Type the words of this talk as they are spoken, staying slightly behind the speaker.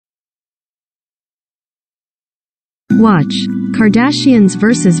Watch. Kardashians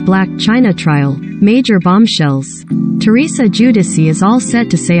vs. Black China trial. Major bombshells. Teresa Giudice is all set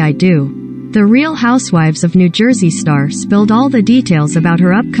to say I do. The Real Housewives of New Jersey star spilled all the details about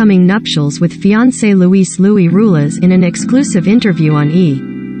her upcoming nuptials with fiancé Luis Louis Ruelas in an exclusive interview on E!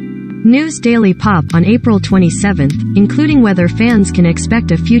 News Daily Pop on April 27, including whether fans can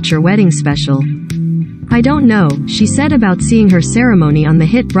expect a future wedding special. I don't know, she said about seeing her ceremony on the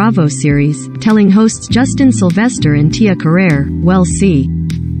hit Bravo series, telling hosts Justin Sylvester and Tia Carrere, "Well, see."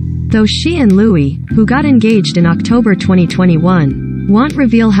 Though she and Louis, who got engaged in October 2021, won't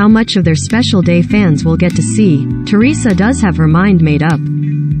reveal how much of their special day fans will get to see, Teresa does have her mind made up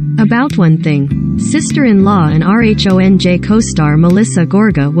about one thing. Sister-in-law and RHONJ co-star Melissa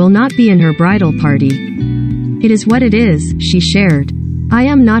Gorga will not be in her bridal party. "It is what it is," she shared. "I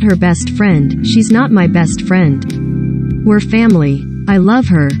am not her best friend, she's not my best friend. We're family. I love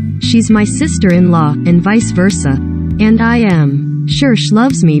her. She's my sister-in-law, and vice versa. And I am sure she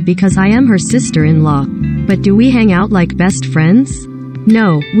loves me because I am her sister-in-law. But do we hang out like best friends?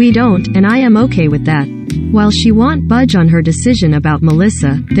 No, we don't, and I am okay with that." While she won't budge on her decision about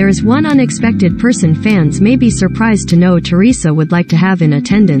Melissa, there is one unexpected person fans may be surprised to know Teresa would like to have in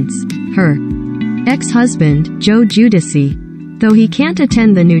attendance. Her ex-husband, Joe Giudice. Though he can't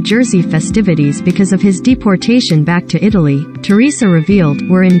attend the New Jersey festivities because of his deportation back to Italy, Teresa revealed,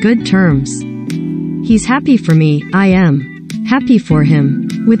 "We're in good terms. He's happy for me, I am happy for him."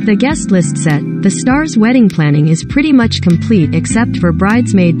 With the guest list set, the star's wedding planning is pretty much complete except for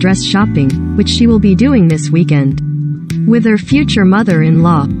bridesmaid dress shopping, which she will be doing this weekend with her future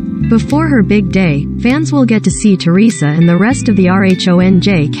mother-in-law. Before her big day, fans will get to see Teresa and the rest of the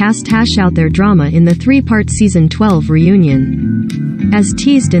RHONJ cast hash out their drama in the 3-part season 12 reunion. As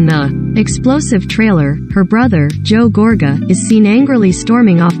teased in the explosive trailer, her brother, Joe Gorga, is seen angrily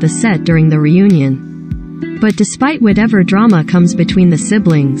storming off the set during the reunion. But despite whatever drama comes between the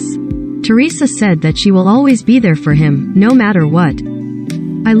siblings, Teresa said that she will always be there for him, no matter what.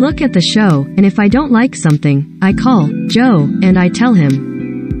 "I look at the show, and if I don't like something, I call Joe, and I tell him.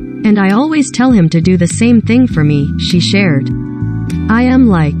 And I always tell him to do the same thing for me," she shared. "I am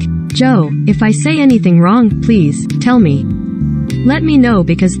like, Joe, if I say anything wrong, please, tell me. Let me know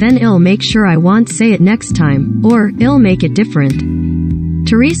because then I'll make sure I won't say it next time, or I'll make it different."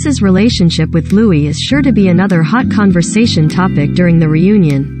 Teresa's relationship with Louis is sure to be another hot conversation topic during the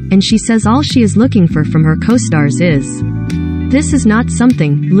reunion, and she says all she is looking for from her co-stars is, "This is not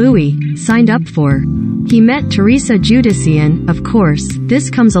something Louis signed up for. He met Teresa Giudice and, of course, this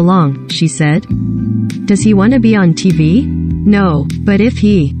comes along," she said. "Does he want to be on TV? No, but if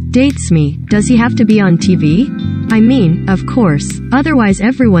he dates me, does he have to be on TV? I mean, of course, otherwise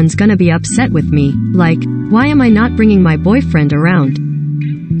everyone's gonna be upset with me, like, why am I not bringing my boyfriend around?"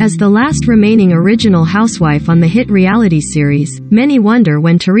 As the last remaining original housewife on the hit reality series, many wonder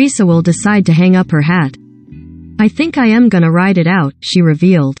when Teresa will decide to hang up her hat. "I think I am gonna ride it out," she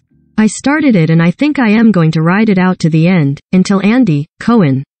revealed. "I started it and I think I am going to ride it out to the end, until Andy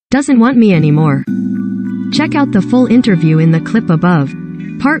Cohen doesn't want me anymore." Check out the full interview in the clip above.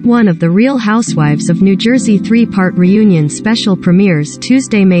 Part 1 of The Real Housewives of New Jersey 3-part reunion special premieres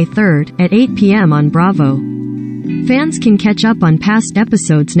Tuesday, May 3rd, at 8 p.m. on Bravo. Fans can catch up on past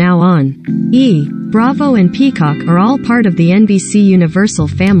episodes now on E! Bravo and Peacock are all part of the NBC Universal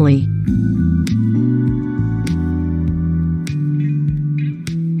family.